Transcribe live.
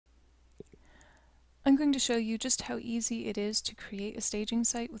I'm going to show you just how easy it is to create a staging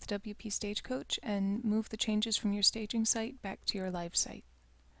site with WP Stagecoach and move the changes from your staging site back to your live site.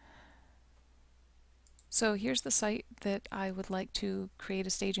 So here's the site that I would like to create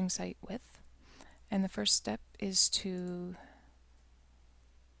a staging site with, and the first step is to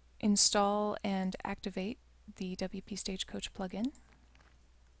install and activate the WP Stagecoach plugin.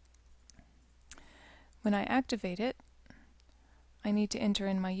 When I activate it, I need to enter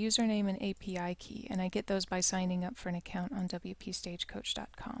in my username and API key, and I get those by signing up for an account on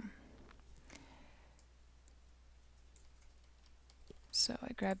wpstagecoach.com. So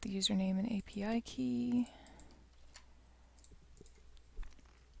I grab the username and API key.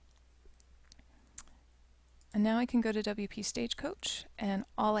 And now I can go to WP Stagecoach, and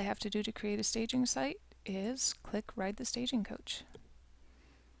all I have to do to create a staging site is click Ride the Staging Coach.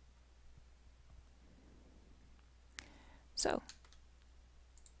 So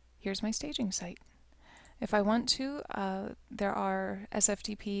here's my staging site. If I want to, there are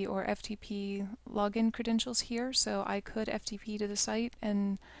SFTP or FTP login credentials here, so I could FTP to the site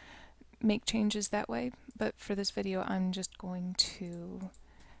and make changes that way, but for this video I'm just going to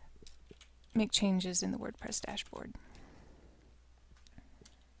make changes in the WordPress dashboard.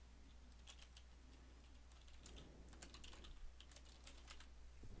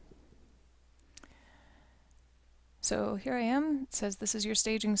 So here I am. It says this is your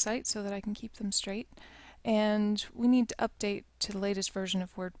staging site so that I can keep them straight. And we need to update to the latest version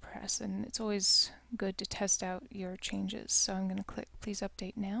of WordPress, and it's always good to test out your changes. So I'm going to click Please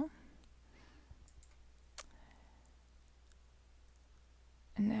Update Now.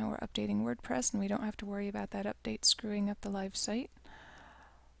 And now we're updating WordPress, and we don't have to worry about that update screwing up the live site.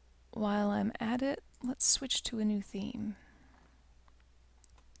 While I'm at it, let's switch to a new theme.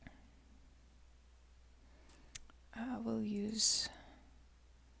 We'll use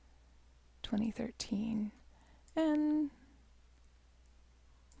 2013, and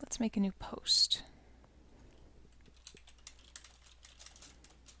let's make a new post.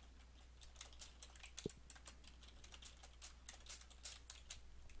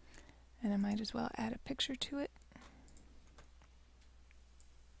 And I might as well add a picture to it.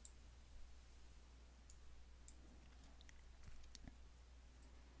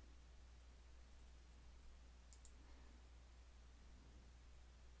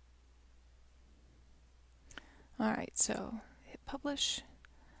 Alright, so hit publish.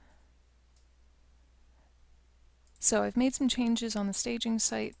 So I've made some changes on the staging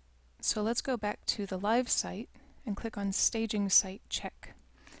site, so let's go back to the live site and click on Staging Site Check.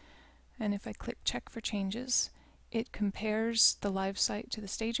 And if I click Check for Changes, it compares the live site to the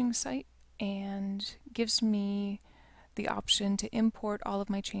staging site and gives me the option to import all of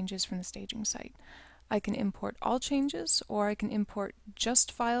my changes from the staging site. I can import all changes, or I can import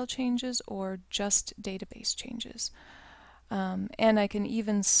just file changes or just database changes. And I can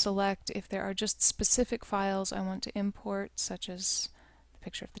even select if there are just specific files I want to import, such as the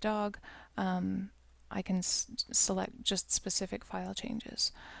picture of the dog. I can select just specific file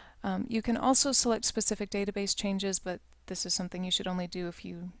changes. You can also select specific database changes, but this is something you should only do if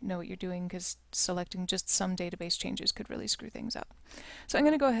you know what you're doing, because selecting just some database changes could really screw things up. So I'm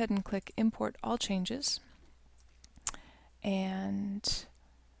going to go ahead and click Import All Changes and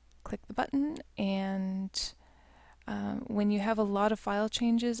click the button, and when you have a lot of file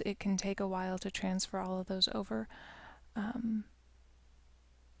changes, it can take a while to transfer all of those over.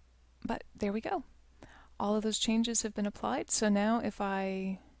 But there we go. All of those changes have been applied, so now if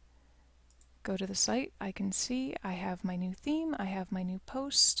I go to the site, I can see I have my new theme, I have my new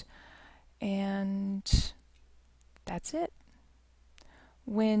post, and that's it.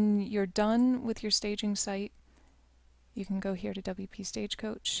 When you're done with your staging site, you can go here to WP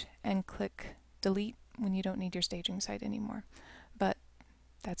Stagecoach and click Delete when you don't need your staging site anymore. But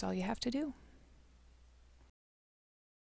that's all you have to do.